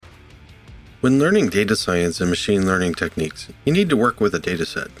When learning data science and machine learning techniques, you need to work with a data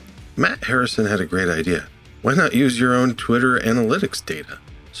set. Matt Harrison had a great idea. Why not use your own Twitter analytics data?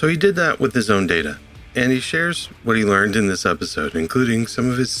 So he did that with his own data. And he shares what he learned in this episode, including some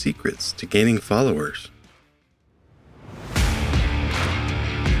of his secrets to gaining followers.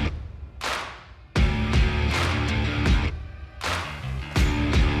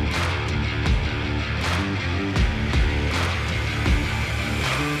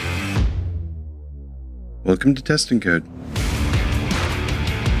 Welcome to Test and Code.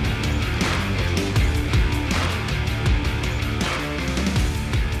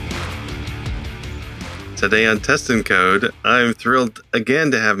 Today on Test and Code, I'm thrilled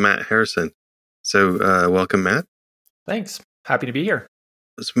again to have Matt Harrison. So welcome, Matt. Thanks. Happy to be here.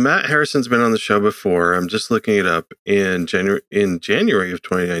 So Matt Harrison's been on the show before. I'm just looking it up in January of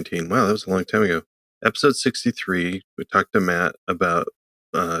 2019. Wow, that was a long time ago. Episode 63, we talked to Matt about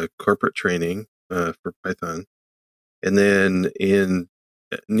corporate training for Python. And then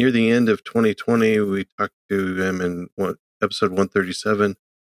near the end of 2020, we talked to him in episode 137.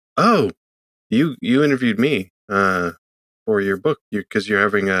 Oh, you interviewed me for your book because you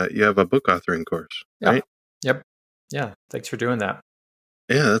have a book authoring course, right? Yep. Yeah. Thanks for doing that.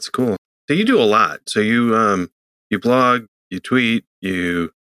 Yeah, that's cool. So you do a lot. So you blog, you tweet,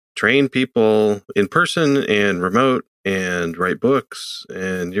 you train people in person and remote, and write books,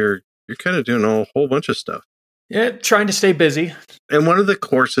 and you're kind of doing a whole bunch of stuff. Yeah, trying to stay busy. And one of the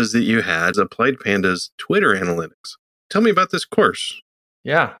courses that you had is Applied Pandas Twitter Analytics. Tell me about this course.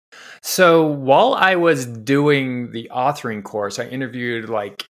 Yeah. So while I was doing the authoring course, I interviewed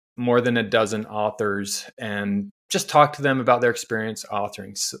like more than a dozen authors and just talked to them about their experience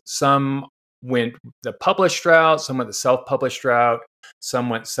authoring. Some went the published route, some went the self-published route, some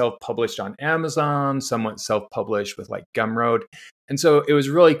went self-published on Amazon, some went self-published with like Gumroad. And so it was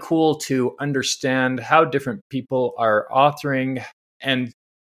really cool to understand how different people are authoring and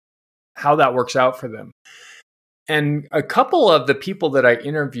how that works out for them. And a couple of the people that I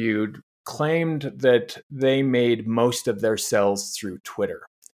interviewed claimed that they made most of their sales through Twitter,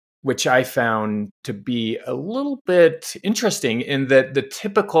 which I found to be a little bit interesting in that the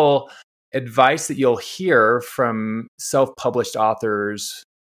typical advice that you'll hear from self-published authors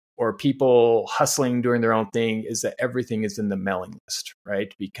or people hustling doing their own thing is that everything is in the mailing list,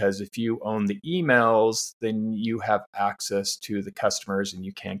 right? Because if you own the emails, then you have access to the customers and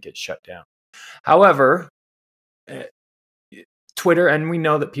you can't get shut down. However, Twitter, and we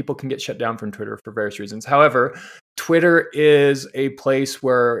know that people can get shut down from Twitter for various reasons. However, Twitter is a place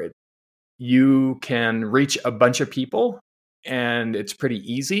where you can reach a bunch of people and it's pretty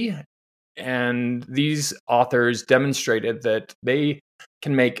easy. And these authors demonstrated that they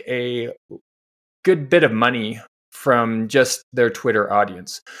can make a good bit of money from just their Twitter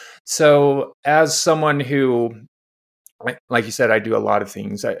audience. So as someone who, like you said, I do a lot of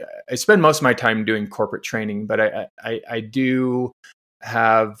things. I spend most of my time doing corporate training, but I do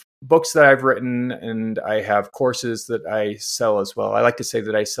have books that I've written and I have courses that I sell as well. I like to say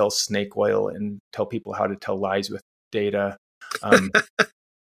that I sell snake oil and tell people how to tell lies with data.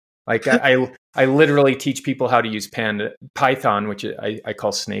 Like I literally teach people how to use Python, which I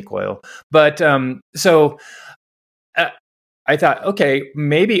call snake oil. But so I thought, okay,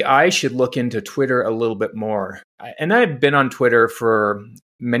 maybe I should look into Twitter a little bit more. And I've been on Twitter for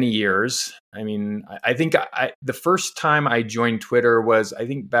many years. I mean, I think the first time I joined Twitter was, I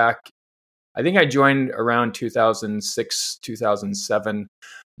think I joined around 2006, 2007,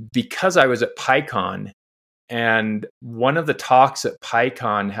 because I was at PyCon. And one of the talks at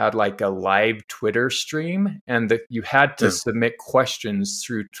PyCon had like a live Twitter stream, and you had to submit questions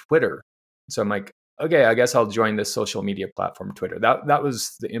through Twitter. So I'm like, okay, I guess I'll join this social media platform, Twitter. That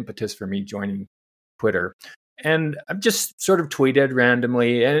was the impetus for me joining Twitter. And I've just sort of tweeted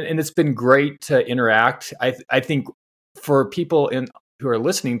randomly, and it's been great to interact. I think for people who are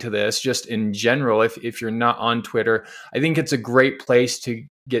listening to this, just in general, if you're not on Twitter, I think it's a great place to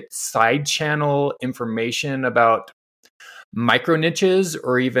get side channel information about micro niches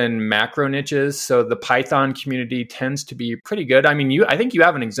or even macro niches. So the Python community tends to be pretty good. I mean, I think you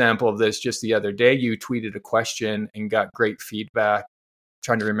have an example of this just the other day. You tweeted a question and got great feedback. I'm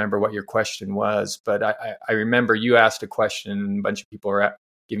trying to remember what your question was, but I remember you asked a question and a bunch of people were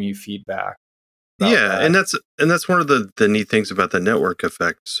giving you feedback. Yeah, that. and that's one of the neat things about the network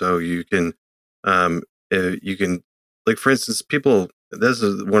effect. So you can like, for instance, people. This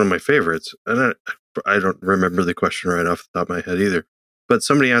is one of my favorites. And I don't remember the question right off the top of my head either. But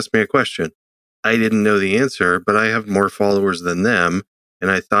somebody asked me a question. I didn't know the answer, but I have more followers than them.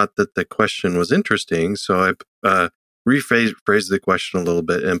 And I thought that the question was interesting. So I rephrased the question a little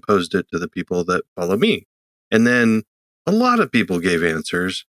bit and posed it to the people that follow me. And then a lot of people gave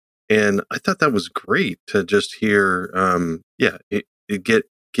answers. And I thought that was great to just hear,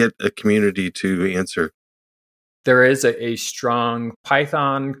 get a community to answer. There is a strong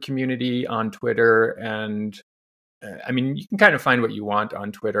Python community on Twitter, and I mean, you can kind of find what you want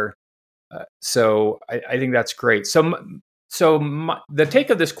on Twitter. So I think that's great. The take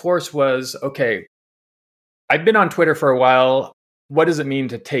of this course was, okay, I've been on Twitter for a while. What does it mean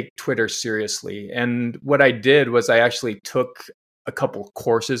to take Twitter seriously? And what I did was I actually took a couple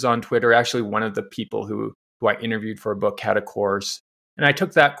courses on Twitter. Actually, one of the people who I interviewed for a book had a course. And I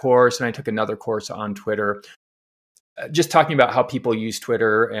took that course and I took another course on Twitter, just talking about how people use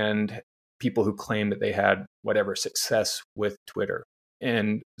Twitter and people who claim that they had whatever success with Twitter.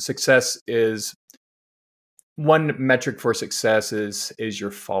 And success is, one metric for success is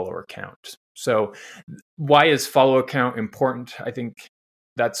your follower count. So why is follower count important? I think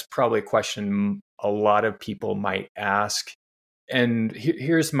that's probably a question a lot of people might ask. And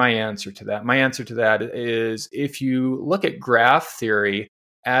here's my answer to that. My answer to that is, if you look at graph theory,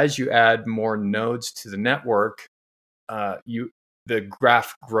 as you add more nodes to the network, the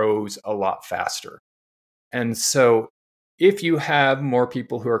graph grows a lot faster. And so if you have more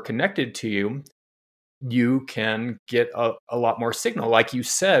people who are connected to you, you can get a lot more signal. Like you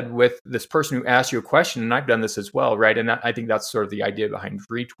said, with this person who asked you a question, and I've done this as well, right? And I think that's sort of the idea behind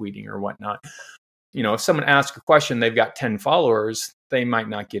retweeting or whatnot. If someone asks a question, they've got 10 followers, they might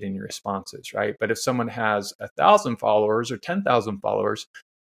not get any responses, right? But if someone has 1,000 followers or 10,000 followers,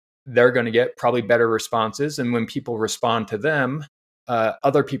 they're going to get probably better responses. And when people respond to them,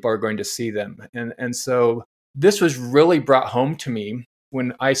 other people are going to see them. And so this was really brought home to me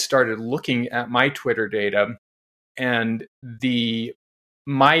when I started looking at my Twitter data. And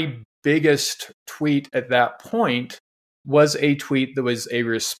my biggest tweet at that point was a tweet that was a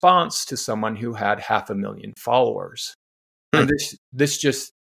response to someone who had 500,000 followers. And this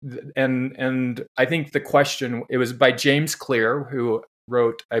just, and I think the question, it was by James Clear, who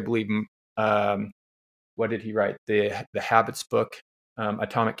wrote, I believe, what did he write? The Habits book,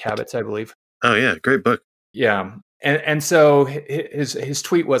 Atomic Habits, I believe. Oh yeah, great book. Yeah. And so his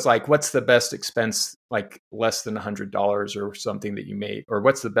tweet was like, what's the best expense, like less than $100 or something that you made, or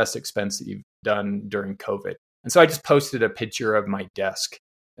what's the best expense that you've done during COVID? And so I just posted a picture of my desk.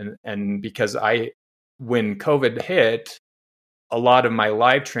 And because when COVID hit, a lot of my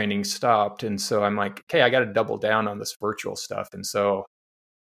live training stopped. And so I'm like, okay, I got to double down on this virtual stuff. And so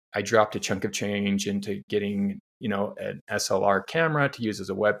I dropped a chunk of change into getting, an SLR camera to use as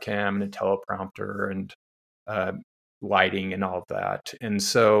a webcam and a teleprompter and lighting and all of that. And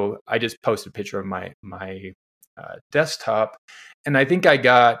so I just posted a picture of my desktop, and I think I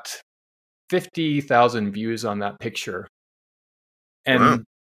got 50,000 views on that picture. And wow.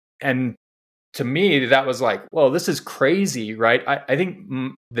 And to me, that was like, well, this is crazy, right? I think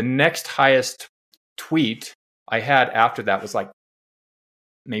the next highest tweet I had after that was like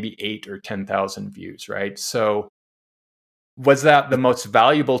maybe 8,000 or 10,000 views, right? So was that the most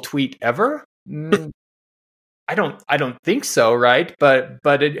valuable tweet ever? I don't think so, right? But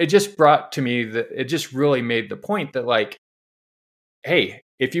it just brought to me that it just really made the point that, like, hey,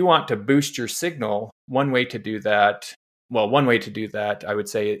 if you want to boost your signal, one way to do that, I would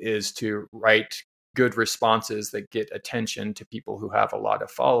say, is to write good responses that get attention to people who have a lot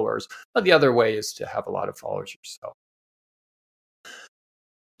of followers. But the other way is to have a lot of followers yourself.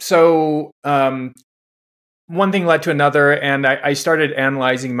 So one thing led to another, and I started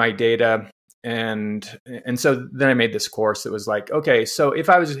analyzing my data. And so then I made this course that was like, okay, so if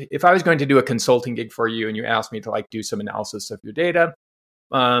I was going to do a consulting gig for you and you asked me to like do some analysis of your data,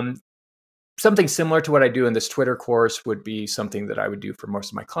 something similar to what I do in this Twitter course would be something that I would do for most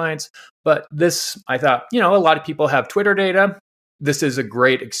of my clients. But this, I thought, a lot of people have Twitter data. This is a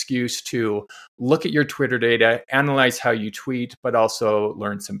great excuse to look at your Twitter data, analyze how you tweet, but also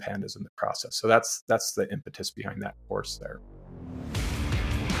learn some pandas in the process. So that's the impetus behind that course there.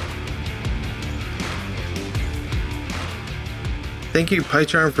 Thank you,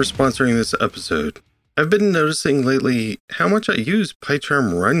 PyCharm, for sponsoring this episode. I've been noticing lately how much I use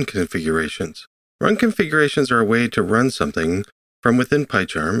PyCharm run configurations. Run configurations are a way to run something from within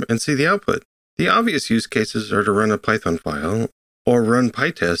PyCharm and see the output. The obvious use cases are to run a Python file or run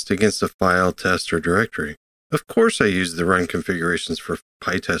PyTest against a file, test, or directory. Of course, I use the run configurations for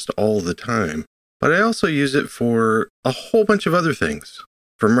PyTest all the time, but I also use it for a whole bunch of other things.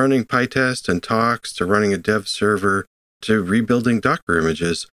 From running PyTest and talks to running a dev server to rebuilding Docker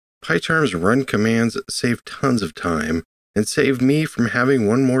images, PyCharm's run commands save tons of time and save me from having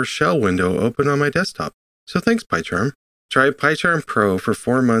one more shell window open on my desktop. So thanks, PyCharm. Try PyCharm Pro for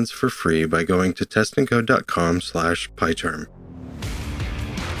 4 months for free by going to testandcode.com/PyCharm.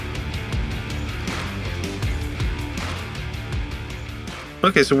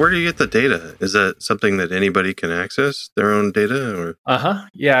 Okay, so where do you get the data? Is that something that anybody can access, their own data? Or?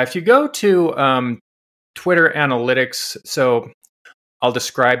 Yeah, if you go to Twitter Analytics, so I'll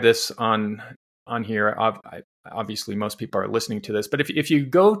describe this on here. Obviously, most people are listening to this, but if you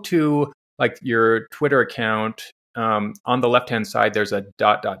go to like your Twitter account, on the left-hand side, there's a ...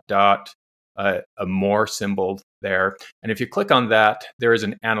 a more symbol there, and if you click on that, there is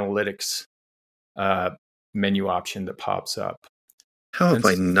an analytics menu option that pops up. How have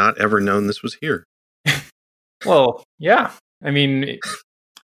I not ever known this was here? Well, yeah. I mean,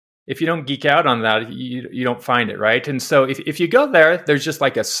 if you don't geek out on that, you don't find it, right? And so if you go there, there's just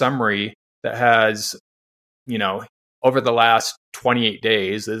like a summary that has, over the last 28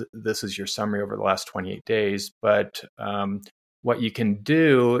 days, this is your summary over the last 28 days. But what you can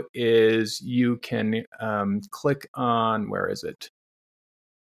do is you can click on, where is it?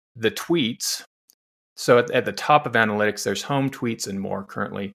 The tweets. So at the top of analytics, there's home, tweets, and more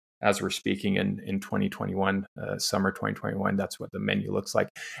currently as we're speaking in 2021, summer 2021. That's what the menu looks like.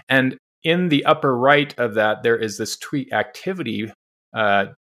 And in the upper right of that, there is this tweet activity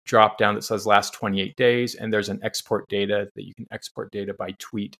drop down that says last 28 days. And there's an export data that you can export data by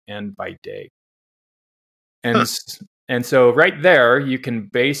tweet and by day. And so right there, you can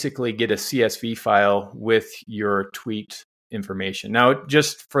basically get a CSV file with your tweet information. Now,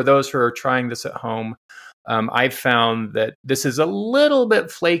 just for those who are trying this at home, I've found that this is a little bit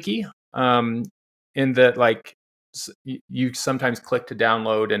flaky in that, like, you sometimes click to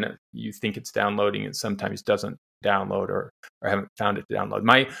download and you think it's downloading, and sometimes doesn't download or haven't found it to download.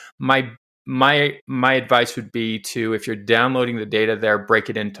 My advice would be to, if you're downloading the data there, break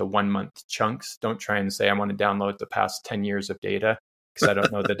it into 1 month chunks. Don't try and say, I want to download the past 10 years of data, because I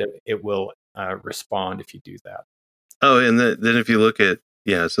don't know that it will respond if you do that. Oh, and then if you look at,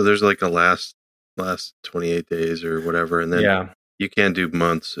 so there's like a last 28 days or whatever, and then you can do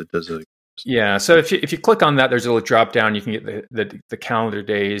months. It does like... Yeah, so if you click on that, there's a little drop down. You can get the calendar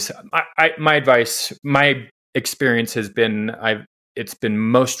days. My advice, my experience has been, it's been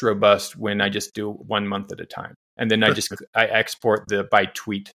most robust when I just do 1 month at a time, and then I export the by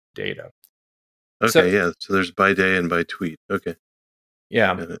tweet data. Okay, so there's by day and by tweet. Okay.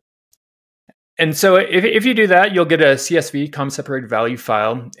 Yeah. And so if you do that, you'll get a CSV, comma separated value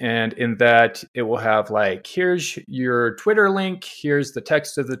file. And in that, it will have like, here's your Twitter link, here's the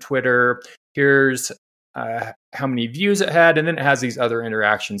text of the Twitter, here's how many views it had. And then it has these other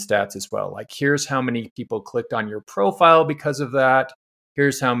interaction stats as well. Like, here's how many people clicked on your profile because of that.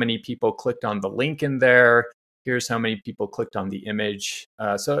 Here's how many people clicked on the link in there. Here's how many people clicked on the image.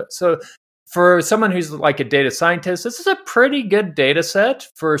 So for someone who's like a data scientist, this is a pretty good data set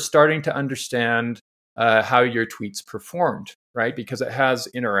for starting to understand how your tweets performed, right? Because it has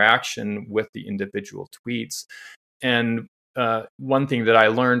interaction with the individual tweets. And one thing that I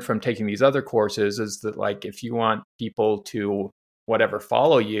learned from taking these other courses is that, like, if you want people to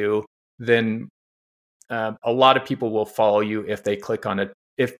follow you, then a lot of people will follow you if they click on it,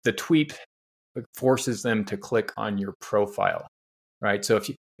 if the tweet forces them to click on your profile, right? So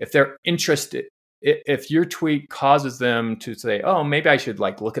if they're interested, if your tweet causes them to say, oh, maybe I should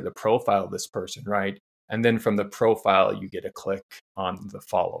like look at the profile of this person, right? And then from the profile, you get a click on the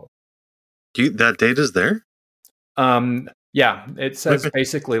follow. That data's there? Yeah, it says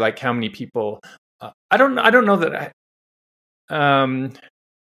basically like how many people. I don't know that.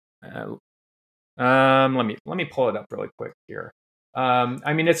 Let me pull it up really quick here.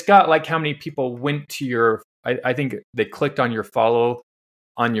 I mean, it's got like how many people went to your. I think they clicked on your follow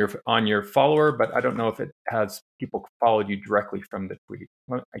on your follower, but I don't know if it has people followed you directly from the tweet.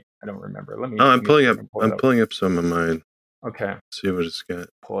 I don't remember. I'm pulling up some of mine. Okay. Let's see what it's got.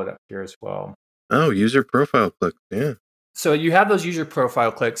 Pull it up here as well. Oh, user profile click. Yeah. So you have those user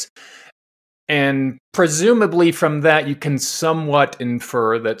profile clicks, and presumably from that you can somewhat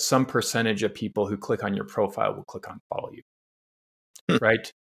infer that some percentage of people who click on your profile will click on follow you, right?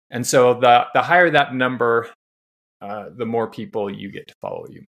 And so the higher that number, the more people you get to follow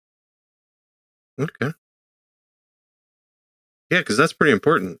you. Okay. Yeah, because that's pretty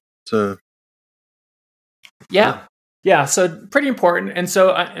important. So. Yeah, so pretty important. And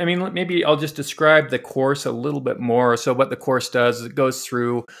so, I mean, maybe I'll just describe the course a little bit more. So what the course does is it goes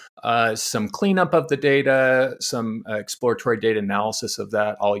through some cleanup of the data, some exploratory data analysis of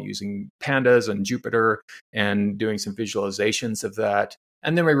that, all using pandas and Jupyter, and doing some visualizations of that.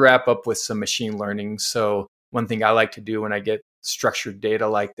 And then we wrap up with some machine learning. So one thing I like to do when I get structured data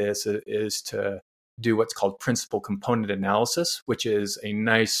like this is to do what's called principal component analysis, which is a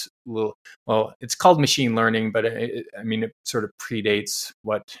nice little, well, it's called machine learning, but it sort of predates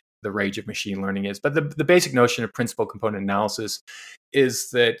what the rage of machine learning is. But the basic notion of principal component analysis is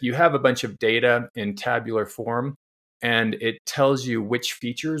that you have a bunch of data in tabular form, and it tells you which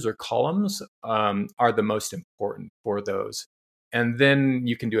features or columns are the most important for those. And then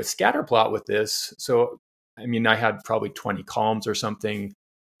you can do a scatter plot with this. So, I had probably 20 columns or something.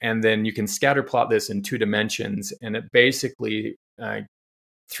 And then you can scatter plot this in 2 dimensions. And it basically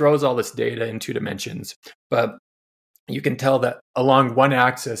throws all this data in 2 dimensions. But you can tell that along one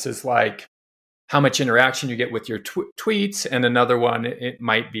axis is like how much interaction you get with your tweets. And another one, it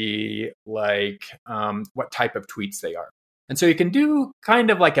might be like what type of tweets they are. And so you can do kind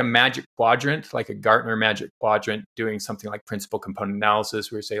of like a magic quadrant, like a Gartner magic quadrant, doing something like principal component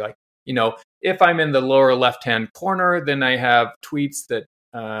analysis, where you say like, if I'm in the lower left-hand corner, then I have tweets that,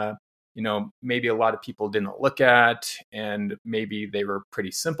 maybe a lot of people didn't look at, and maybe they were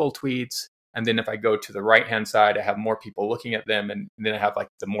pretty simple tweets. And then if I go to the right-hand side, I have more people looking at them. And then I have like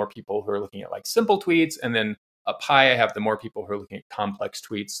the more people who are looking at like simple tweets. And then up high, I have the more people who are looking at complex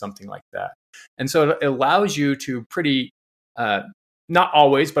tweets, something like that. And so it allows you to pretty, not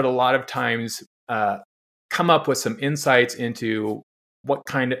always, but a lot of times, come up with some insights into what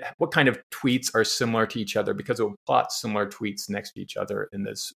kind of tweets are similar to each other, because it will plot similar tweets next to each other in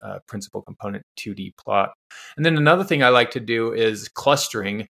this principal component 2D plot. And then another thing I like to do is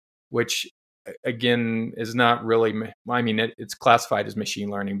clustering, which again is not really, it's classified as machine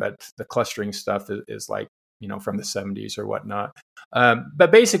learning, but the clustering stuff is like, from the 70s or whatnot.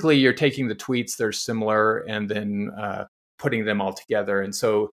 But basically you're taking the tweets that are similar and then putting them all together. And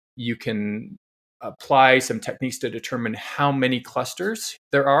so you can apply some techniques to determine how many clusters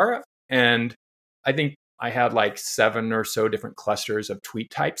there are. And I think I had like 7 or so different clusters of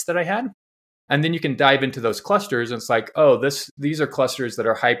tweet types that I had. And then you can dive into those clusters, and it's like, oh, these are clusters that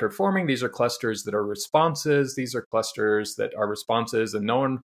are high performing. These are clusters that are responses. These are clusters that are responses and no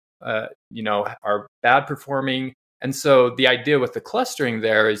one, are bad performing. And so the idea with the clustering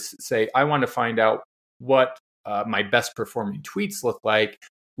there is, say, I want to find out what my best performing tweets look like.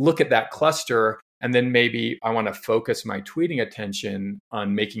 Look at that cluster. And then maybe I want to focus my tweeting attention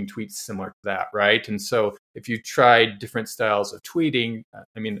on making tweets similar to that, right? And so if you try different styles of tweeting,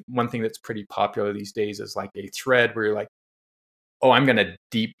 one thing that's pretty popular these days is like a thread where you're like, oh, I'm going to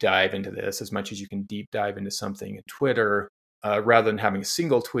deep dive into this as much as you can deep dive into something in Twitter. Rather than having a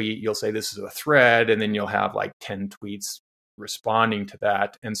single tweet, you'll say this is a thread, and then you'll have like 10 tweets responding to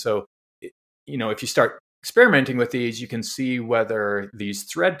that. And so, if you start experimenting with these, you can see whether these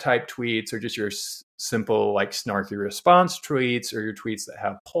thread type tweets are just your simple like snarky response tweets, or your tweets that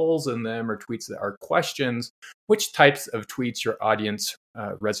have polls in them, or tweets that are questions, which types of tweets your audience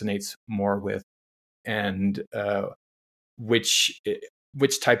resonates more with, and which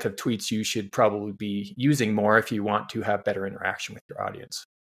type of tweets you should probably be using more if you want to have better interaction with your audience.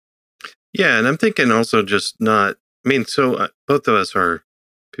 Yeah, and I'm thinking also just not, so both of us are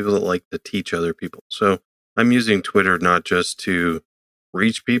people that like to teach other people. So I'm using Twitter not just to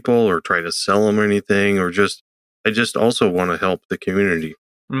reach people or try to sell them or anything, or I just also want to help the community.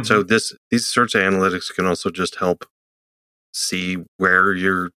 Mm-hmm. So these sorts of analytics can also just help see where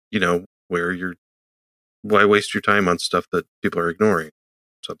why waste your time on stuff that people are ignoring.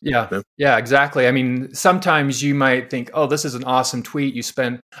 So, yeah, exactly. Sometimes you might think, oh, this is an awesome tweet.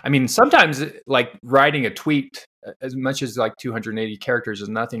 Sometimes like writing a tweet, as much as like 280 characters is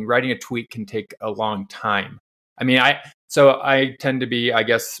nothing. Writing a tweet can take a long time. I tend to be, I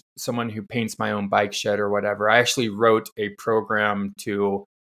guess, someone who paints my own bike shed or whatever. I actually wrote a program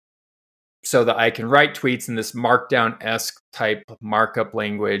so that I can write tweets in this Markdown-esque type markup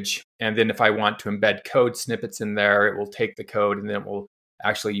language. And then if I want to embed code snippets in there, it will take the code and then it will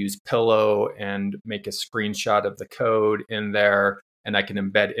actually use Pillow and make a screenshot of the code in there. And I can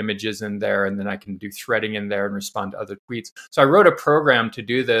embed images in there, and then I can do threading in there and respond to other tweets. So I wrote a program to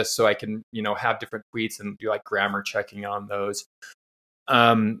do this so I can, have different tweets and do like grammar checking on those.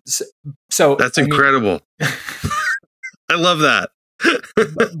 So that's incredible. I love that.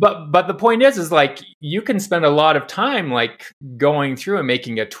 but the point is like you can spend a lot of time like going through and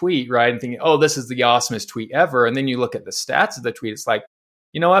making a tweet, right? And thinking, oh, this is the awesomest tweet ever. And then you look at the stats of the tweet. It's like,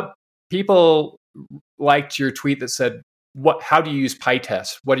 you know what? People liked your tweet that said, how do you use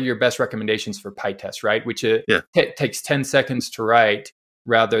PyTest? What are your best recommendations for PyTest, right? Which takes 10 seconds to write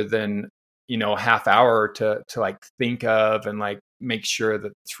rather than, half hour to like think of and like make sure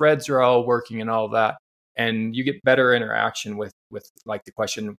that threads are all working and all that. And you get better interaction with like the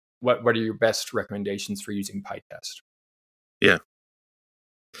question, what are your best recommendations for using PyTest? Yeah.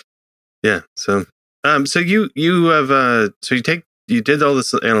 Yeah. So So you have so you did all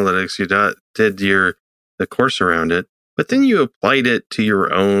this analytics, did the course around it, but then you applied it to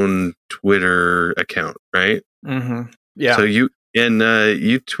your own Twitter account, right? Mm-hmm. Yeah. So you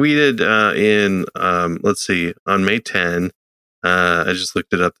tweeted in let's see, on May 10. I just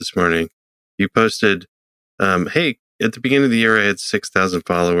looked it up this morning. You posted, "Hey, at the beginning of the year, I had 6,000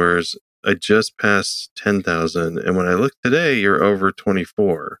 followers. I just passed 10,000, and when I look today, you're over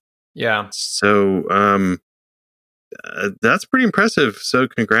 24." Yeah. So that's pretty impressive. So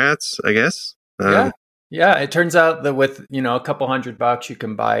congrats, I guess. Yeah. It turns out that with a couple $100, you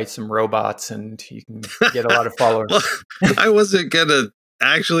can buy some robots and you can get a lot of followers. Well, I wasn't gonna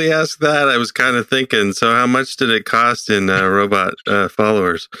actually ask that. I was kind of thinking. So how much did it cost in robot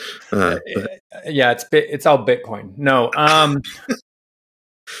followers? Yeah, it's all Bitcoin. No.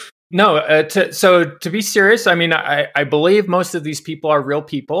 No, to be serious, I mean, I believe most of these people are real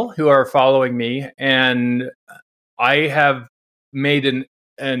people who are following me, and I have made an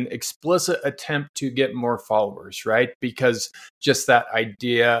explicit attempt to get more followers, right? Because just that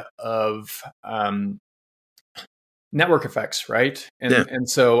idea of network effects, right? And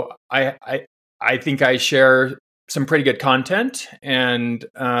so I think I share some pretty good content, and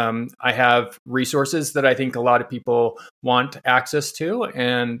I have resources that I think a lot of people want access to,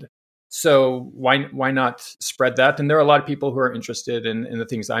 and so why not spread that? And there are a lot of people who are interested in the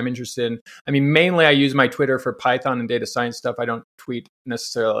things I'm interested in. I mean, mainly I use my Twitter for Python and data science stuff. I don't tweet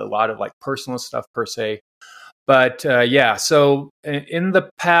necessarily a lot of like personal stuff per se. But yeah, so in the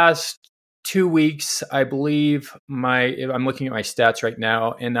past 2 weeks, I believe I'm looking at my stats right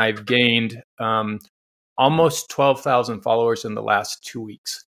now, and I've gained almost 12,000 followers in the last 2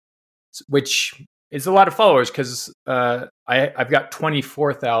 weeks, which is a lot of followers because I've got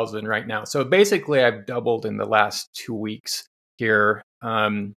 24,000 right now. So basically, I've doubled in the last 2 weeks here.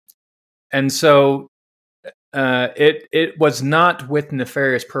 And so it was not with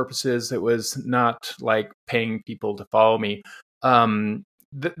nefarious purposes. It was not like paying people to follow me.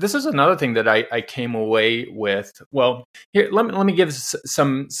 This is another thing that I came away with. Well, here let me give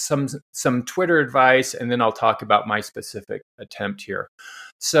some Twitter advice, and then I'll talk about my specific attempt here.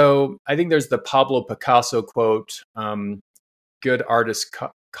 So I think there's the Pablo Picasso quote: "Good artist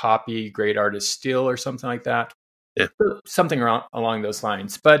copy, great artist steal," or something like that. Yeah. Something along those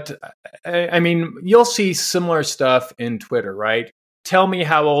lines. But I mean, you'll see similar stuff in Twitter, right? Tell me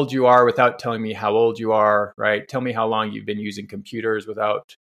how old you are without telling me how old you are, right? Tell me how long you've been using computers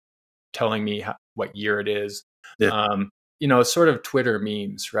without telling me what year it is. Yeah. Sort of Twitter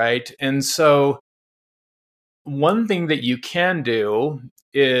memes, right? And so one thing that you can do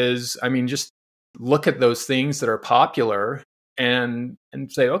is, I mean, just look at those things that are popular and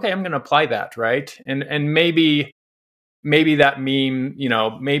say, okay, I'm going to apply that, right? And maybe that meme,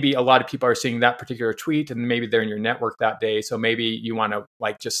 maybe a lot of people are seeing that particular tweet, and maybe they're in your network that day. So maybe you want to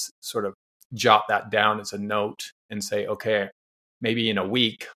like just sort of jot that down as a note and say, okay, maybe in a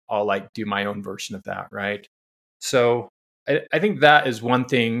week I'll like do my own version of that, right? So I think that is one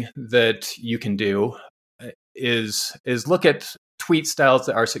thing that you can do is look at tweet styles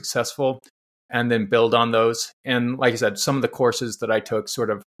that are successful and then build on those. And like I said, some of the courses that I took sort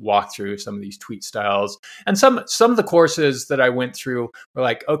of walk through some of these tweet styles. And some of the courses that I went through were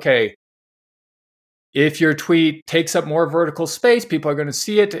like, okay, if your tweet takes up more vertical space, people are going to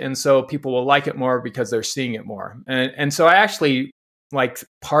see it. And so people will like it more because they're seeing it more. And so I actually, like,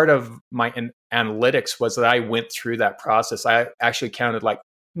 part of my analytics was that I went through that process. I actually counted like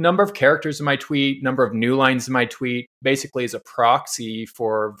number of characters in my tweet, number of new lines in my tweet, basically as a proxy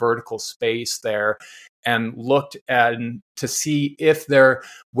for vertical space there, and looked at to see if there,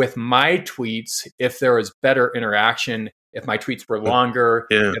 with my tweets, if there was better interaction, if my tweets were longer,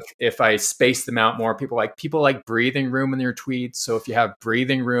 if I spaced them out more. People like breathing room in your tweets. So if you have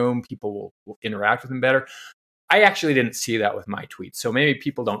breathing room, people will interact with them better. I actually didn't see that with my tweets. So maybe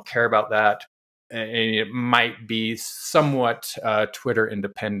people don't care about that. And it might be somewhat Twitter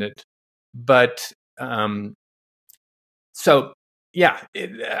independent. But so, yeah,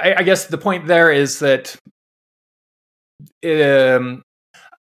 I guess the point there is that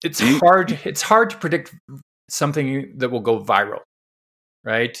it's hard to predict something that will go viral,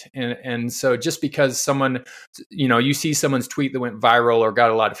 right? And so just because someone, you see someone's tweet that went viral or got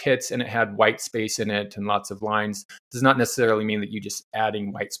a lot of hits and it had white space in it and lots of lines, does not necessarily mean that you just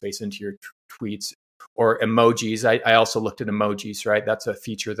adding white space into your tweets. Or emojis. I also looked at emojis, right? That's a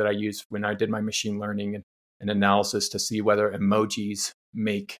feature that I use when I did my machine learning and analysis to see whether emojis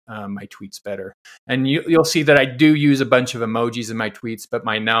make my tweets better. And you'll see that I do use a bunch of emojis in my tweets, but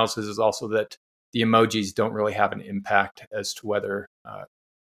my analysis is also that the emojis don't really have an impact as to whether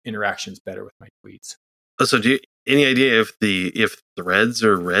interactions better with my tweets. Oh, so any idea if threads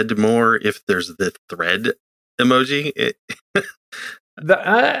are read more if there's the thread emoji?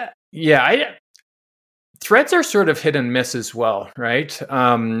 Threads are sort of hit and miss as well, right?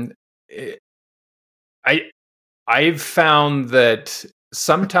 I've found that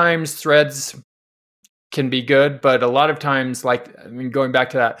sometimes threads can be good, but a lot of times, going back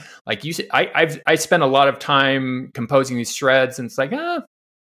to that, like you said, I spent a lot of time composing these threads, and it's like,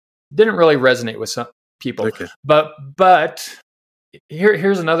 didn't really resonate with some people. Okay. But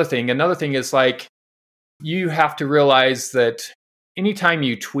here's another thing. Another thing is like, you have to realize that anytime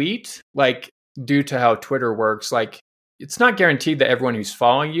you tweet, like due to how Twitter works, like it's not guaranteed that everyone who's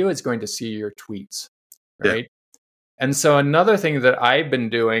following you is going to see your tweets, right? Yeah. And so another thing that I've been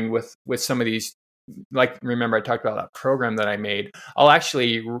doing with some of these, like, remember I talked about that program that I made, I'll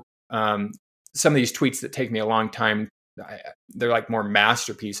actually, some of these tweets that take me a long time, they're like more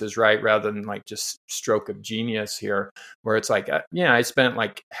masterpieces, right? Rather than like just stroke of genius here, where it's like, I spent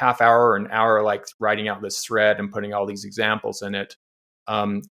like half hour or an hour like writing out this thread and putting all these examples in it.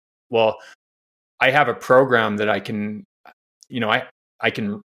 Well, I have a program that I can, I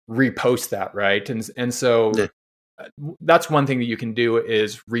can repost that, right? And so that's one thing that you can do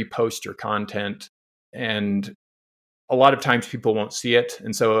is repost your content. And a lot of times people won't see it.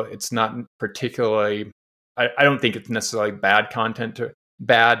 And so it's not particularly, I don't think it's necessarily bad content to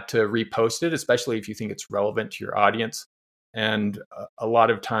repost it, especially if you think it's relevant to your audience. And a lot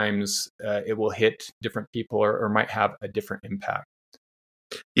of times it will hit different people or might have a different impact.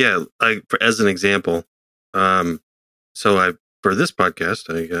 Yeah, as an example, so for this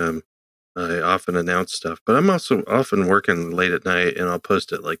podcast, I often announce stuff, but I'm also often working late at night, and I'll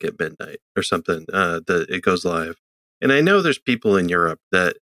post it like at midnight or something. That it goes live, and I know there's people in Europe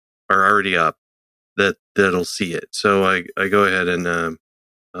that are already up that'll see it. So I go ahead and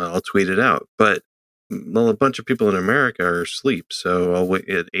I'll tweet it out. But a bunch of people in America are asleep, so I'll wait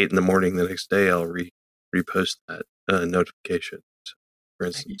at 8 a.m. the next day. I'll repost that notification, for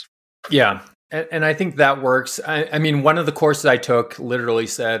instance. Yeah, and I think that works. I mean, one of the courses I took literally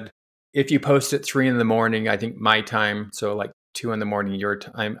said, if you post at 3 a.m, I think my time, so like 2 a.m. your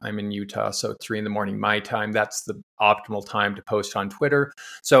time, I'm in Utah, so 3 a.m. my time, that's the optimal time to post on Twitter.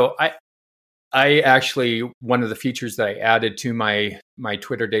 So I actually, one of the features that I added to my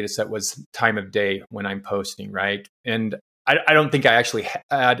Twitter data set was time of day when I'm posting, right? And I don't think I actually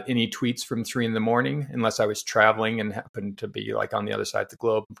had any tweets from 3 a.m. unless I was traveling and happened to be like on the other side of the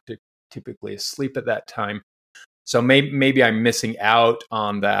globe, typically asleep at that time. So maybe I'm missing out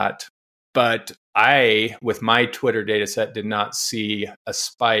on that. But I, with my Twitter data set, did not see a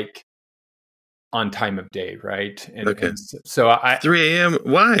spike on time of day, right? And so 3 a.m.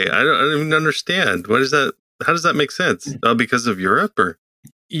 Why? I don't even understand. What is that? How does that make sense? Because of Europe, or?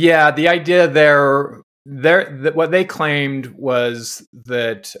 Yeah, the idea there what they claimed was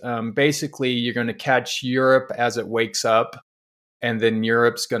that basically you're going to catch Europe as it wakes up, and then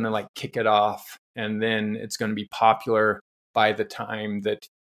Europe's going to like kick it off, and then it's going to be popular by the time that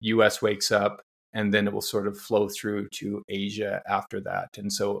US wakes up, and then it will sort of flow through to Asia after that.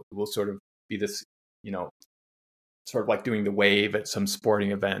 And so it will sort of be this, sort of like doing the wave at some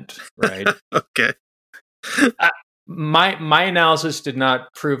sporting event, right? Okay. My analysis did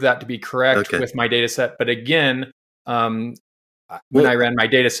not prove that to be correct with my data set. But again, when I ran my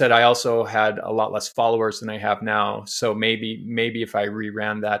data set, I also had a lot less followers than I have now. So maybe if I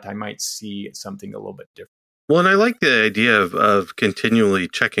reran that, I might see something a little bit different. Well, and I like the idea of continually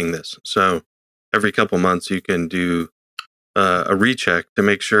checking this. So every couple months you can do a recheck to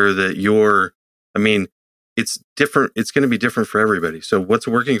make sure that it's different. It's going to be different for everybody. So what's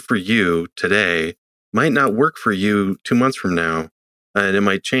working for you today might not work for you 2 months from now, and it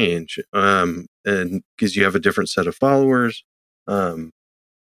might change. And because you have a different set of followers,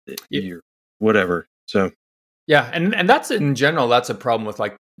 whatever. So yeah, and that's in general. That's a problem with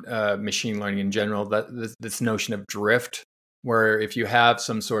like machine learning in general. That this notion of drift, where if you have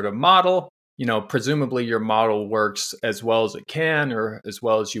some sort of model, presumably your model works as well as it can or as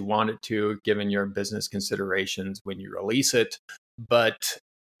well as you want it to, given your business considerations when you release it. But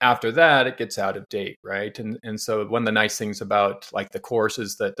after that, it gets out of date, right? And so one of the nice things about like the course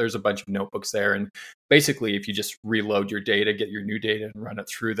is that there's a bunch of notebooks there. And basically, if you just reload your data, get your new data and run it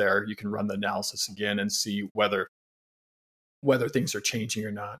through there, you can run the analysis again and see whether things are changing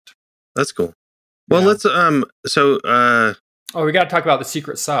or not. That's cool. Well, let's we got to talk about the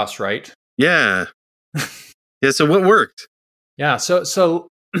secret sauce, right? Yeah. Yeah. So what worked? Yeah. So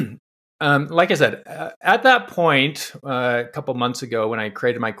like I said, at that point, a couple months ago when I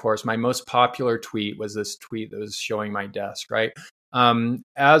created my course, my most popular tweet was this tweet that was showing my desk, right?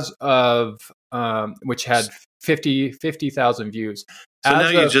 As of which had 50,000 views. So now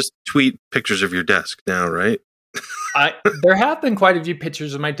As you of just tweet pictures of your desk now, right? there have been quite a few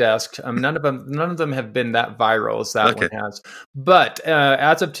pictures of my desk. None of them have been that viral as that one has. But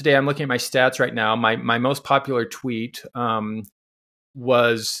as of today, I'm looking at my stats right now. My most popular tweet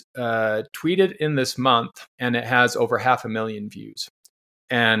was tweeted in this month, and it has over 500,000 views.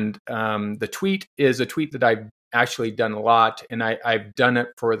 And the tweet is a tweet that I've actually done a lot, and I've done it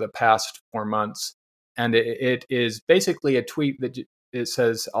for the past 4 months. And it is basically a tweet that it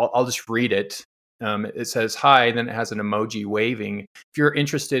says, I'll just read it. It says, hi, then it has an emoji waving. If you're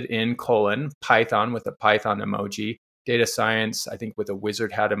interested in Python with a Python emoji, data science, I think with a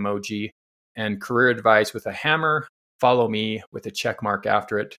wizard hat emoji, and career advice with a hammer, follow me with a check mark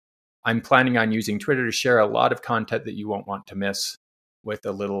after it. I'm planning on using Twitter to share a lot of content that you won't want to miss, with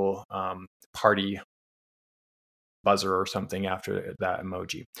a little party buzzer or something after that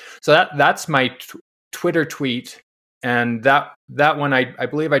emoji. So that's my Twitter tweet. And that one, I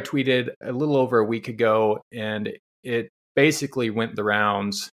believe I tweeted a little over a week ago, and it basically went the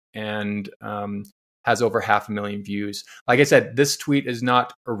rounds and has over 500,000 views. Like I said, this tweet is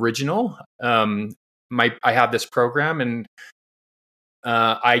not original. I have this program, and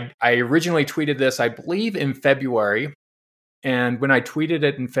I originally tweeted this, I believe, in February. And when I tweeted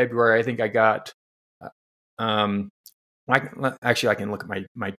it in February, I think I got, actually, I can look at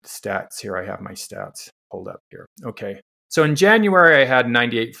my stats here. I have my stats pulled up here. Okay. So in January, I had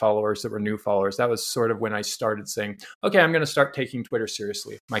 98 followers that were new followers. That was sort of when I started saying, okay, I'm going to start taking Twitter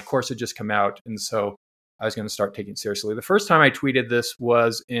seriously. My course had just come out, and so I was going to start taking it seriously. The first time I tweeted this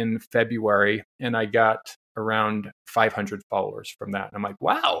was in February, and I got around 500 followers from that. And I'm like,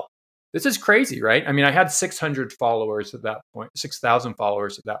 wow, this is crazy, right? I mean, I had 600 followers at that point, 6,000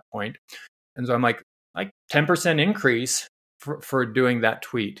 followers at that point. And so I'm like 10% increase for doing that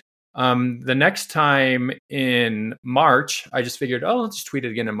tweet. The next time in March, I just figured, let's just tweet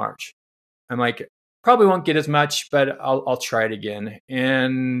it again in March. I'm like, probably won't get as much, but I'll try it again.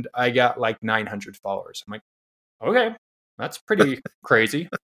 And I got like 900 followers. I'm like, okay, that's pretty crazy.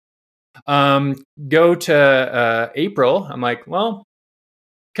 Go to April. I'm like, well,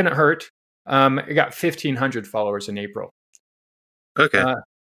 couldn't hurt. I got 1,500 followers in April. Okay.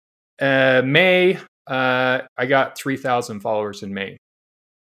 May, I got 3,000 followers in May.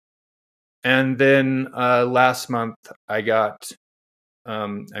 And then last month, I got,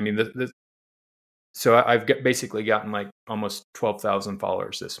 so I've basically gotten like almost 12,000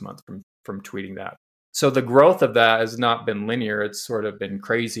 followers this month from tweeting that. So the growth of that has not been linear. It's sort of been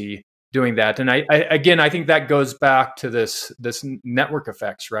crazy doing that. And I think that goes back to this network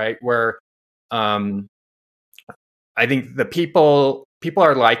effects, right? Where I think the people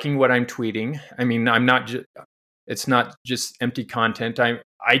are liking what I'm tweeting. I mean, it's not just empty content.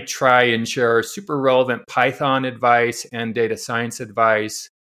 I try and share super relevant Python advice and data science advice.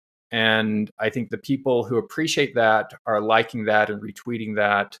 And I think the people who appreciate that are liking that and retweeting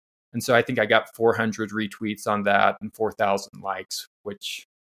that. And so I think I got 400 retweets on that and 4,000 likes, which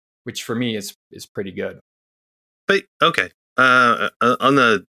for me is pretty good. But okay, on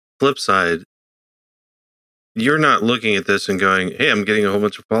the flip side, you're not looking at this and going, "Hey, I'm getting a whole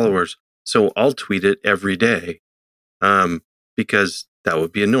bunch of followers, so I'll tweet it every day," because that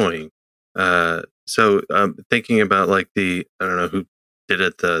would be annoying. So thinking about like I don't know who did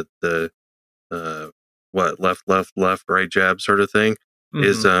it, the left, right jab sort of thing,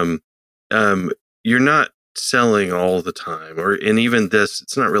 is you're not selling all the time, and even this,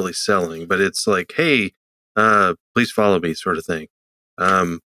 it's not really selling, but it's like, hey, please follow me sort of thing.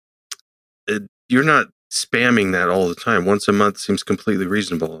 You're not spamming that all the time. Once a month seems completely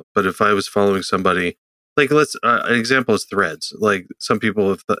reasonable. But if I was following somebody, like an example is Threads. Like some people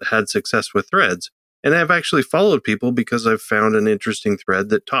have had success with Threads, and I've actually followed people because I've found an interesting thread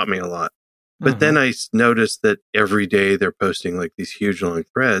that taught me a lot. But then I noticed that every day they're posting like these huge long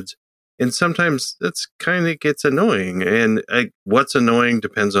threads. And sometimes that's kind of gets annoying. And what's annoying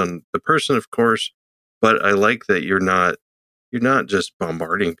depends on the person, of course. But I like that you're not just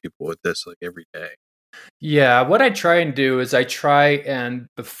bombarding people with this like every day. Yeah, what I try and do is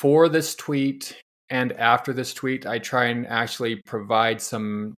before this tweet and after this tweet, I try and actually provide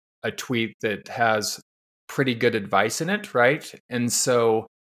a tweet that has pretty good advice in it, right? And so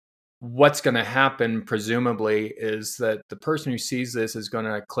what's going to happen, presumably, is that the person who sees this is going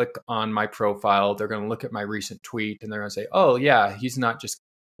to click on my profile. They're going to look at my recent tweet, and they're going to say, "Oh, yeah, he's not just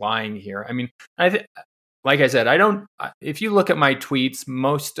lying here." I mean, like I said, if you look at my tweets,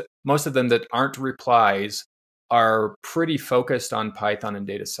 most of them that aren't replies are pretty focused on Python and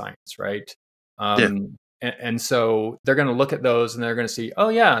data science, right? and so they're going to look at those and they're going to see, oh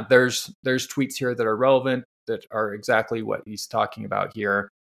yeah, there's tweets here that are relevant, that are exactly what he's talking about here.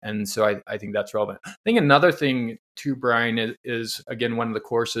 And so I think that's relevant. I think another thing too, Brian, is again, one of the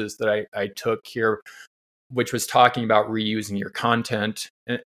courses that I took here, which was talking about reusing your content.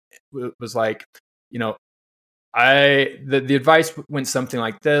 And it was like, the advice went something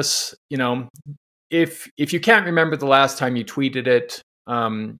like this, if you can't remember the last time you tweeted it,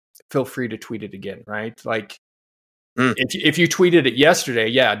 feel free to tweet it again, right? Like, if you tweeted it yesterday,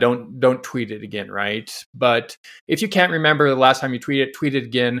 yeah, don't tweet it again, right? But if you can't remember the last time you tweet it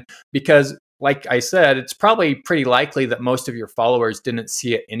again, because like I said, it's probably pretty likely that most of your followers didn't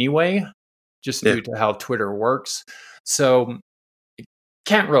see it anyway, just due to how Twitter works. So it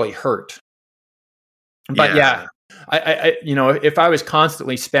can't really hurt. But yeah, I if I was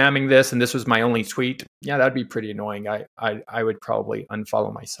constantly spamming this and this was my only tweet, yeah, that'd be pretty annoying. I would probably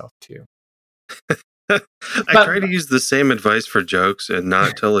unfollow myself too. I try to use the same advice for jokes and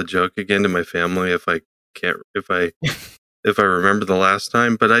not tell a joke again to my family if I remember the last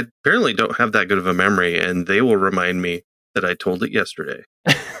time, but I apparently don't have that good of a memory, and they will remind me that I told it yesterday.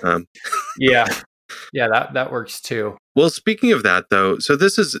 Yeah, that works too. Well, speaking of that though, so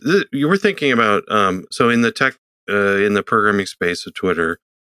you were thinking about, so in the tech, in the programming space of Twitter,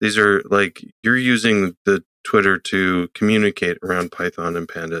 these are like, you're using the Twitter to communicate around Python and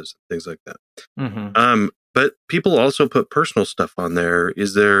pandas, things like that. Mm-hmm. But people also put personal stuff on there.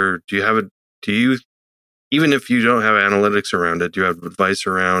 Even if you don't have analytics around it, do you have advice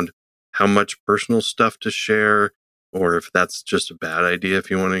around how much personal stuff to share, or if that's just a bad idea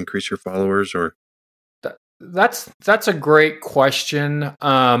if you want to increase your followers? Or that's a great question.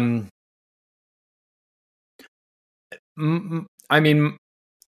 I mean,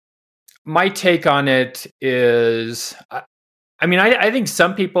 my take on it is, I think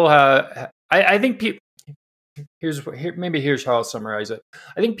some people have. I think people. Here's how I'll summarize it.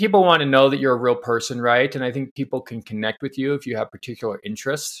 I think people want to know that you're a real person, right? And I think people can connect with you if you have particular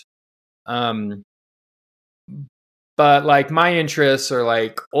interests. But like my interests are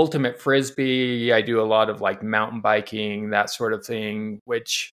like ultimate frisbee. I do a lot of like mountain biking, that sort of thing,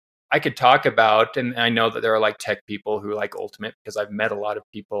 which I could talk about. And I know that there are like tech people who like ultimate, because I've met a lot of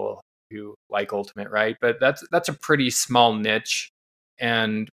people who like ultimate, right? But that's a pretty small niche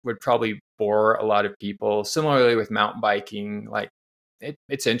and would probably bore a lot of people. Similarly with mountain biking, like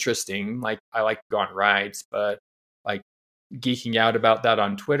it's interesting. Like I like to go on rides, but like geeking out about that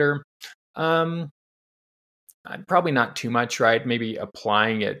on Twitter, probably not too much, right? Maybe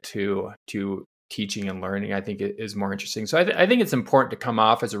applying it to teaching and learning, I think it is more interesting. So I think it's important to come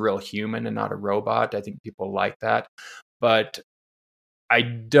off as a real human and not a robot. I think people like that, but I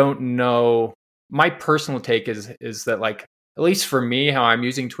don't know. My personal take is that, like, at least for me, how I'm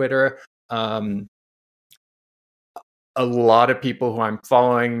using Twitter, a lot of people who I'm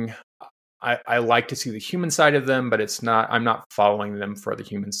following, I like to see the human side of them, but I'm not following them for the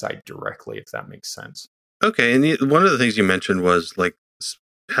human side directly, if that makes sense. Okay, and one of the things you mentioned was like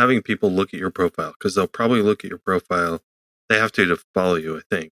having people look at your profile, because they'll probably look at your profile. They have to follow you, I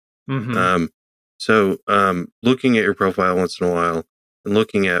think. Mm-hmm. So looking at your profile once in a while and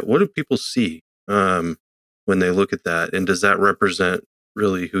looking at what do people see when they look at that, and does that represent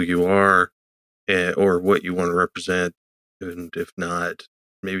really who you are, or what you want to represent? And if not,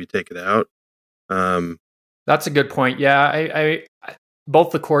 maybe take it out. That's a good point. Yeah, I both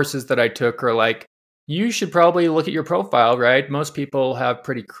the courses that I took are like, you should probably look at your profile, right? Most people have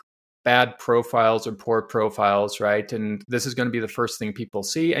pretty bad profiles or poor profiles, right? And this is going to be the first thing people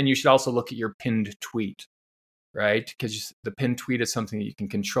see. And you should also look at your pinned tweet, right? Because the pinned tweet is something that you can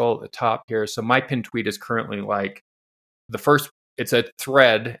control at the top here. So my pinned tweet is currently like it's a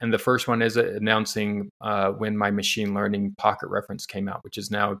thread, and the first one is announcing when my machine learning pocket reference came out, which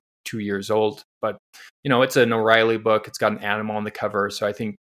is now 2 years old. But it's an O'Reilly book. It's got an animal on the cover. So I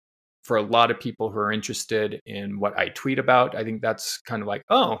think for a lot of people who are interested in what I tweet about, I think that's kind of like,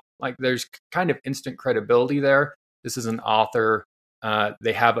 oh, like there's kind of instant credibility there. This is an author.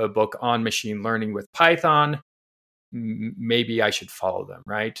 They have a book on machine learning with Python. Maybe I should follow them,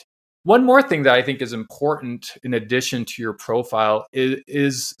 right? One more thing that I think is important in addition to your profile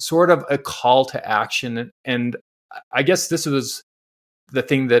is sort of a call to action. And I guess this was the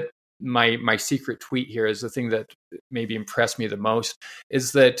thing that my secret tweet here is the thing that maybe impressed me the most,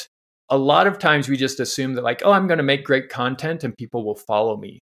 is that a lot of times we just assume that, like, oh, I'm going to make great content and people will follow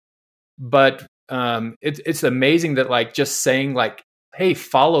me. But it's amazing that, like, just saying like, hey,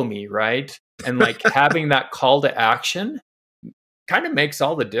 follow me, right? And like having that call to action kind of makes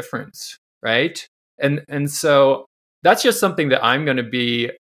all the difference, right? And so that's just something that I'm going to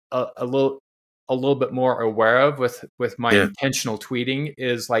be a a little bit more aware of with my Yeah. intentional tweeting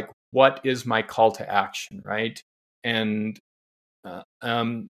is like, what is my call to action, right? And uh,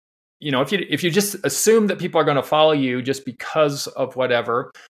 um, if you just assume that people are going to follow you just because of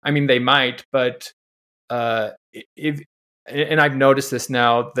whatever, I mean, they might, but if and I've noticed this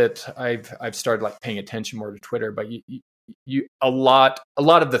now that I've started like paying attention more to Twitter, but you a lot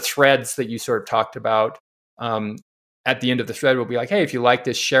of the threads that you sort of talked about, um, at the end of the thread will be like, hey, if you like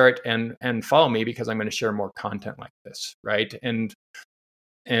this, share it and follow me because I'm going to share more content like this, right? And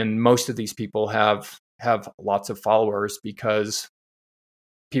most of these people have lots of followers because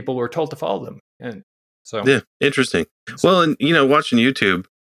people were told to follow them, and so Yeah, interesting. Well, and watching YouTube,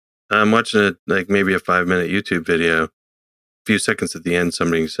 I'm watching like maybe a 5-minute YouTube video. A few seconds at the end,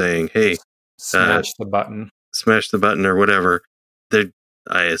 somebody saying, "Hey, smash the button." smash the button," or whatever.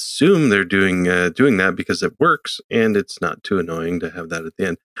 I assume they're doing that because it works and it's not too annoying to have that at the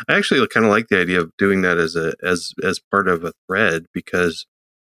end. I actually kind of like the idea of doing that as part of a thread because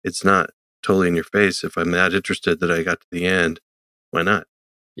it's not totally in your face. If I'm that interested that I got to the end, why not?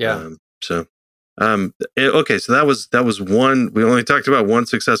 Yeah. Okay, so that was one. We only talked about one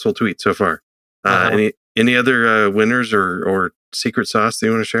successful tweet so far. Any other winners or secret sauce that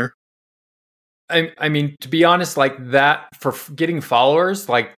you want to share? I mean, to be honest, like that for getting followers,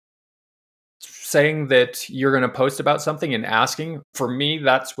 like saying that you're going to post about something and asking, for me,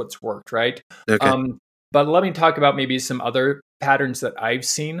 that's what's worked, right? Okay. But let me talk about maybe some other patterns that I've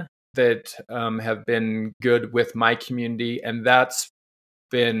seen that have been good with my community. And that's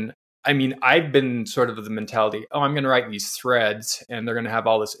been, I mean, I've been sort of the mentality, oh, I'm going to write these threads and they're going to have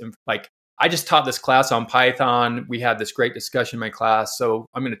all this, like, I just taught this class on Python. We had this great discussion in my class. So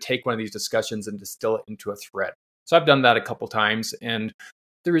I'm going to take one of these discussions and distill it into a thread. So I've done that a couple times and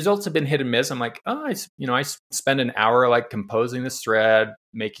the results have been hit and miss. I'm like, oh, I spend an hour like composing this thread,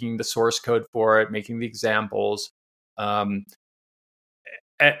 making the source code for it, making the examples. And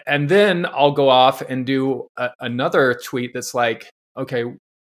then I'll go off and do another tweet that's like, okay,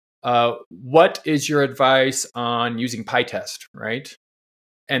 what is your advice on using PyTest, right?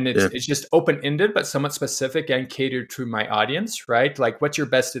 And it's just open-ended, but somewhat specific and catered to my audience, right? Like, what's your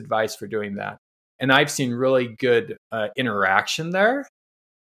best advice for doing that? And I've seen really good interaction there,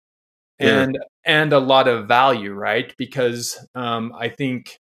 and a lot of value, right? Because I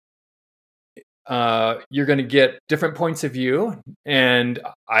think you're going to get different points of view, and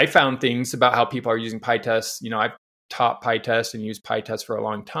I found things about how people are using PyTest. I've taught PyTest and used PyTest for a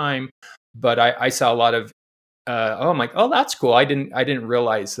long time, but I saw a lot of I'm like, oh, that's cool. I didn't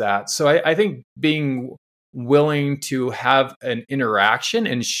realize that. So I think being willing to have an interaction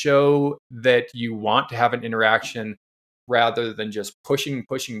and show that you want to have an interaction rather than just pushing,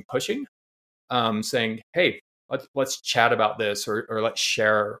 saying, hey, let's chat about this or let's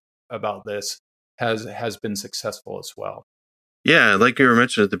share about this has been successful as well. Yeah, like you were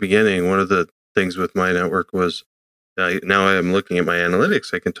mentioning at the beginning, one of the things with my network was now I'm looking at my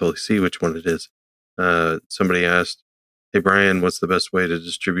analytics. I can totally see which one it is. Somebody asked, "Hey Brian, what's the best way to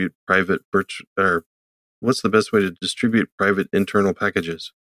distribute private internal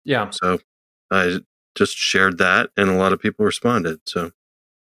packages?" Yeah. So I just shared that, and a lot of people responded. So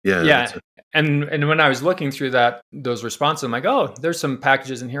yeah. And when I was looking through those responses, I'm like, oh, there's some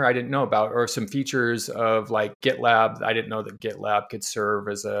packages in here I didn't know about, or some features of like GitLab. I didn't know that GitLab could serve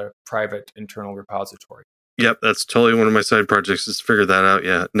as a private internal repository. Yep, that's totally one of my side projects is to figure that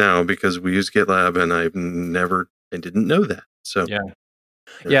out now because we use GitLab and I didn't know that. So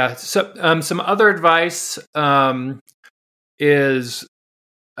yeah. So some other advice is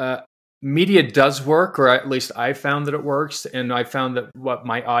media does work, or at least I found that it works, and I found that what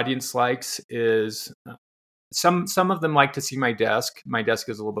my audience likes is some of them like to see my desk. My desk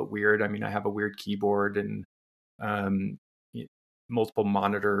is a little bit weird. I mean, I have a weird keyboard and multiple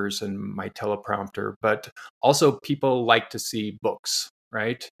monitors and my teleprompter, but also people like to see books,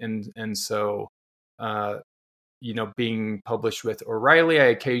 right? And so being published with O'Reilly, I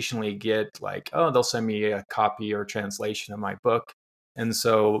occasionally get like, oh, they'll send me a copy or translation of my book. And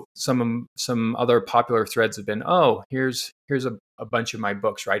so some other popular threads have been, oh, here's a bunch of my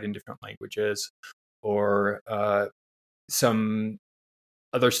books, right, in different languages, or some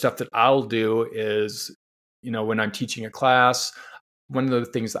other stuff that I'll do is, when I'm teaching a class, one of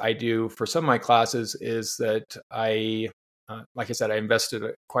the things that I do for some of my classes is that like I said, I invested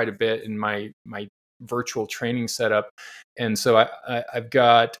quite a bit in my virtual training setup, and so I've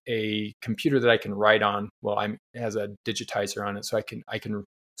got a computer that I can write on. Well, it has a digitizer on it, so I can.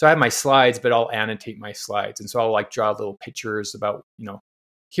 So I have my slides, but I'll annotate my slides, and so I'll like draw little pictures about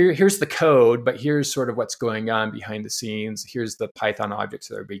here's the code, but here's sort of what's going on behind the scenes. Here's the Python objects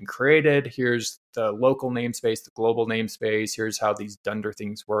that are being created. Here's the local namespace, the global namespace. Here's how these dunder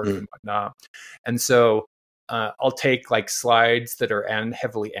things work and whatnot. And so I'll take like slides that are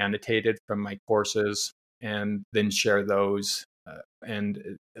heavily annotated from my courses and then share those.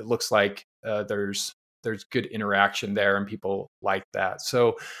 And it looks like there's good interaction there and people like that.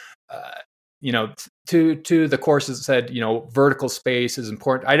 So, to the courses said, vertical space is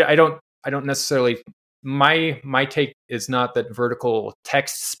important. I don't necessarily, my take is not that vertical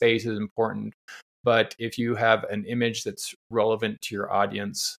text space is important, but if you have an image that's relevant to your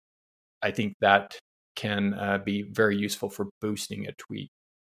audience, I think that can be very useful for boosting a tweet.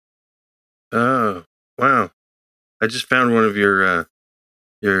 Oh, wow. I just found one of your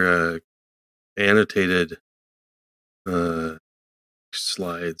annotated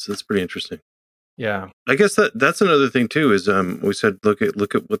slides. That's pretty interesting. Yeah. I guess that's another thing too, is we said look at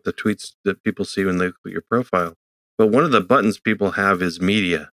what the tweets that people see when they look at your profile. But one of the buttons people have is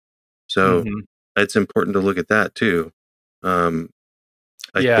media. So it's important to look at that too. I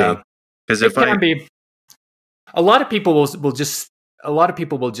think. Because if can be, a lot of people will just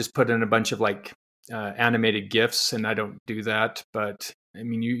put in a bunch of like animated GIFs, and I don't do that. But I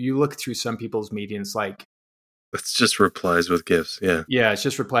mean, you look through some people's media, and it's like, it's just replies with GIFs. Yeah. Yeah. It's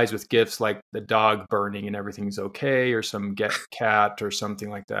just replies with GIFs, like the dog burning and everything's okay, or some get cat or something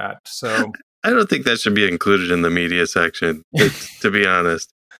like that. So I don't think that should be included in the media section, to be honest,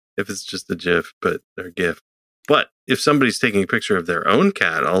 if it's just a GIF, or GIF. But if somebody's taking a picture of their own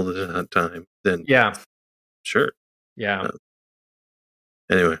cat all the time, then sure. Yeah.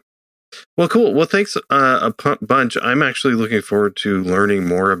 Anyway. Well, cool. Well, thanks a bunch. I'm actually looking forward to learning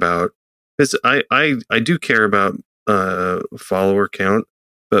more about, because I do care about follower count,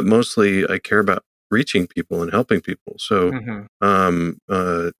 but mostly I care about reaching people and helping people. So I'm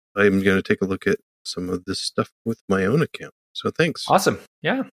going to take a look at some of this stuff with my own account. So thanks. Awesome.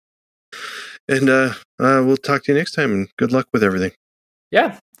 Yeah. And we'll talk to you next time, and good luck with everything.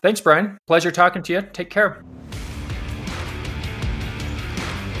 Yeah. Thanks, Brian. Pleasure talking to you. Take care.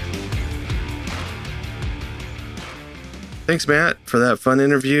 Thanks, Matt, for that fun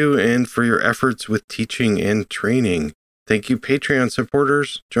interview and for your efforts with teaching and training. Thank you, Patreon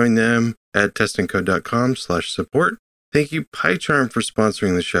supporters. Join them at testandcode.com/support. Thank you, PyCharm, for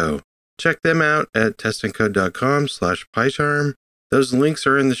sponsoring the show. Check them out at testandcode.com/PyCharm. Those links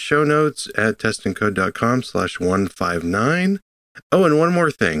are in the show notes at testandcode.com/159. Oh, and one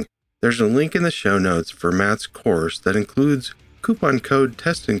more thing. There's a link in the show notes for Matt's course that includes coupon code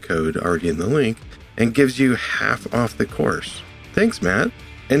testandcode already in the link, and gives you half off the course. Thanks, Matt.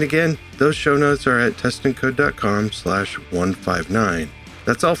 And again, those show notes are at testandcode.com/159.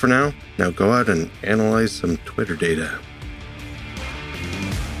 That's all for now. Now go out and analyze some Twitter data.